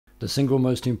The single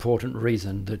most important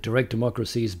reason that direct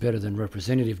democracy is better than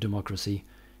representative democracy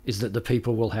is that the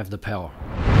people will have the power.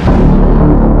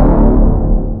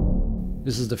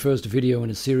 This is the first video in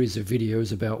a series of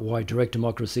videos about why direct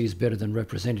democracy is better than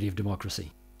representative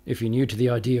democracy. If you're new to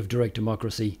the idea of direct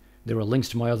democracy, there are links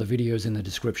to my other videos in the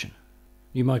description.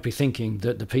 You might be thinking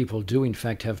that the people do in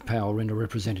fact have power in a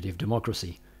representative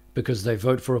democracy, because they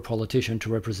vote for a politician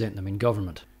to represent them in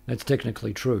government. That's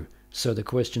technically true, so the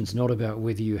question's not about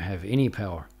whether you have any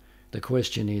power. The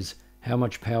question is, how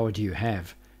much power do you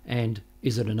have, and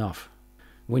is it enough?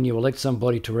 When you elect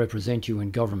somebody to represent you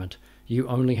in government, you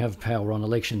only have power on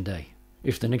election day.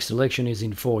 If the next election is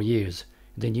in 4 years,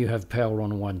 then you have power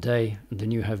on one day, and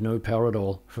then you have no power at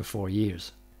all for 4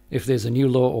 years. If there's a new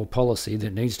law or policy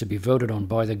that needs to be voted on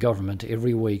by the government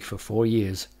every week for 4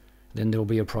 years, then there'll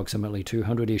be approximately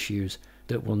 200 issues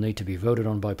that will need to be voted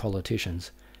on by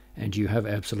politicians, and you have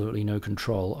absolutely no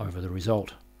control over the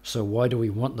result. So why do we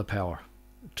want the power?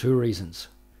 2 reasons.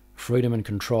 Freedom and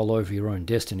control over your own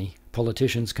destiny.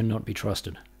 Politicians cannot be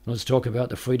trusted. Let's talk about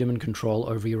the freedom and control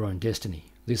over your own destiny.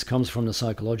 This comes from the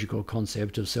psychological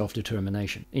concept of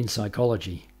self-determination. In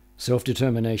psychology,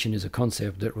 self-determination is a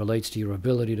concept that relates to your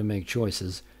ability to make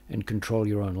choices and control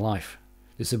your own life.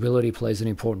 This ability plays an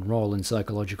important role in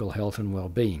psychological health and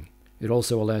well-being. It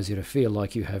also allows you to feel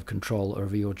like you have control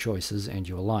over your choices and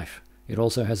your life. It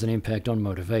also has an impact on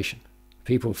motivation.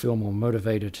 People feel more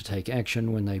motivated to take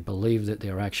action when they believe that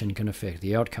their action can affect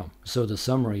the outcome. So the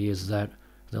summary is that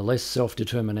the less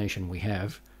self-determination we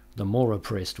have, the more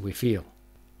oppressed we feel.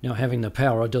 Now, having the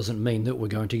power doesn't mean that we're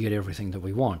going to get everything that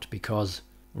we want, because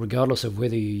regardless of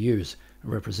whether you use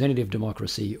representative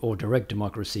democracy or direct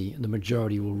democracy, the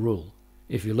majority will rule.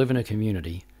 If you live in a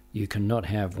community, you cannot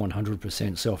have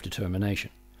 100% self-determination,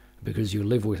 because you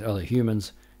live with other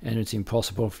humans and it's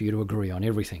impossible for you to agree on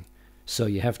everything. So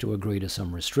you have to agree to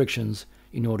some restrictions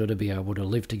in order to be able to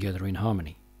live together in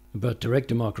harmony. But direct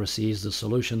democracy is the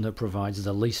solution that provides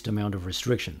the least amount of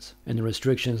restrictions, and the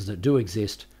restrictions that do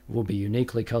exist will be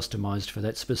uniquely customized for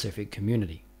that specific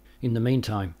community. In the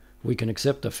meantime, we can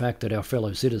accept the fact that our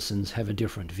fellow citizens have a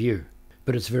different view,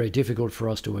 but it's very difficult for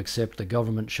us to accept the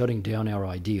government shutting down our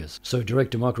ideas. So direct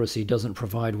democracy doesn't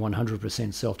provide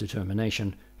 100%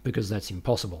 self-determination, because that's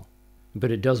impossible.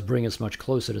 But it does bring us much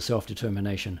closer to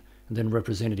self-determination than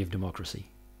representative democracy.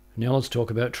 Now let's talk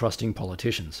about trusting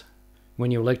politicians. When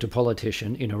you elect a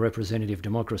politician in a representative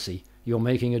democracy, you're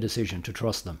making a decision to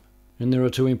trust them. And there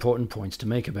are 2 important points to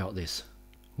make about this.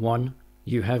 1,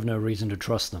 you have no reason to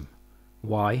trust them.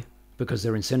 Why? Because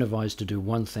they're incentivized to do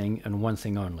one thing and one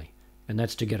thing only, and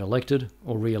that's to get elected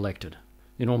or re-elected.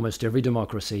 In almost every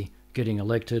democracy, getting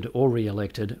elected or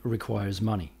re-elected requires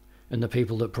money, and the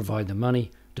people that provide the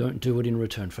money don't do it in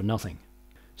return for nothing.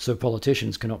 So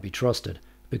politicians cannot be trusted,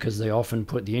 because they often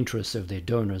put the interests of their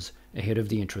donors ahead of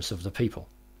the interests of the people.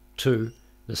 2,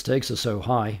 the stakes are so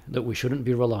high that we shouldn't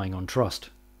be relying on trust.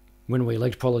 When we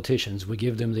elect politicians, we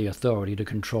give them the authority to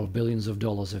control billions of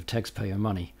dollars of taxpayer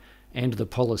money and the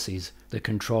policies that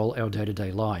control our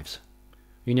day-to-day lives.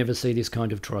 You never see this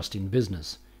kind of trust in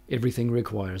business. Everything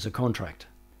requires a contract.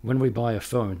 When we buy a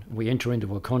phone, we enter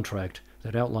into a contract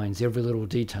that outlines every little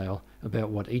detail about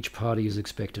what each party is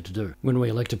expected to do. When we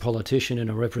elect a politician in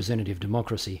a representative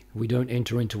democracy, we don't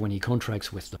enter into any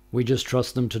contracts with them. We just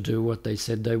trust them to do what they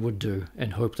said they would do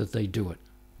and hope that they do it.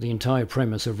 The entire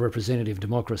premise of representative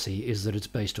democracy is that it's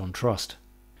based on trust.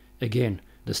 Again,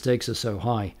 the stakes are so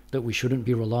high that we shouldn't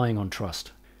be relying on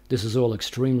trust. This is all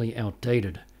extremely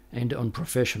outdated and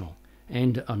unprofessional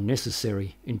and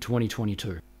unnecessary in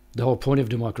 2022. The whole point of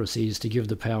democracy is to give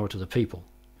the power to the people.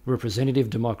 Representative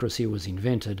democracy was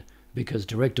invented because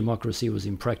direct democracy was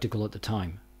impractical at the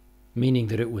time, meaning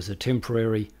that it was a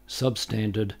temporary,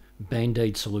 substandard,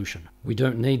 band-aid solution. We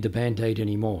don't need the band-aid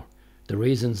anymore. The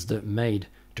reasons that made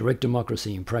direct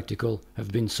democracy impractical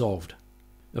have been solved.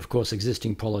 Of course,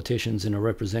 existing politicians in a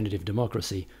representative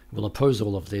democracy will oppose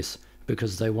all of this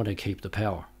because they want to keep the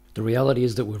power. The reality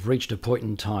is that we've reached a point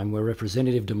in time where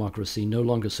representative democracy no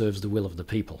longer serves the will of the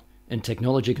people, and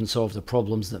technology can solve the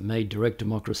problems that made direct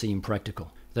democracy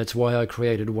impractical. That's why I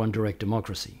created One Direct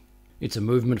Democracy. It's a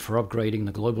movement for upgrading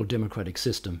the global democratic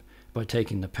system by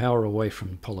taking the power away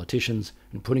from politicians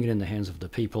and putting it in the hands of the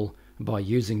people by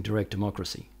using direct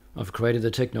democracy. I've created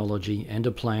the technology and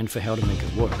a plan for how to make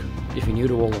it work. If you're new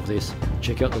to all of this,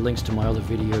 check out the links to my other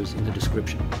videos in the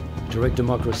description. Direct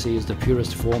democracy is the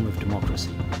purest form of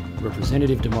democracy.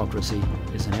 Representative democracy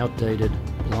is an outdated,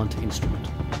 blunt instrument.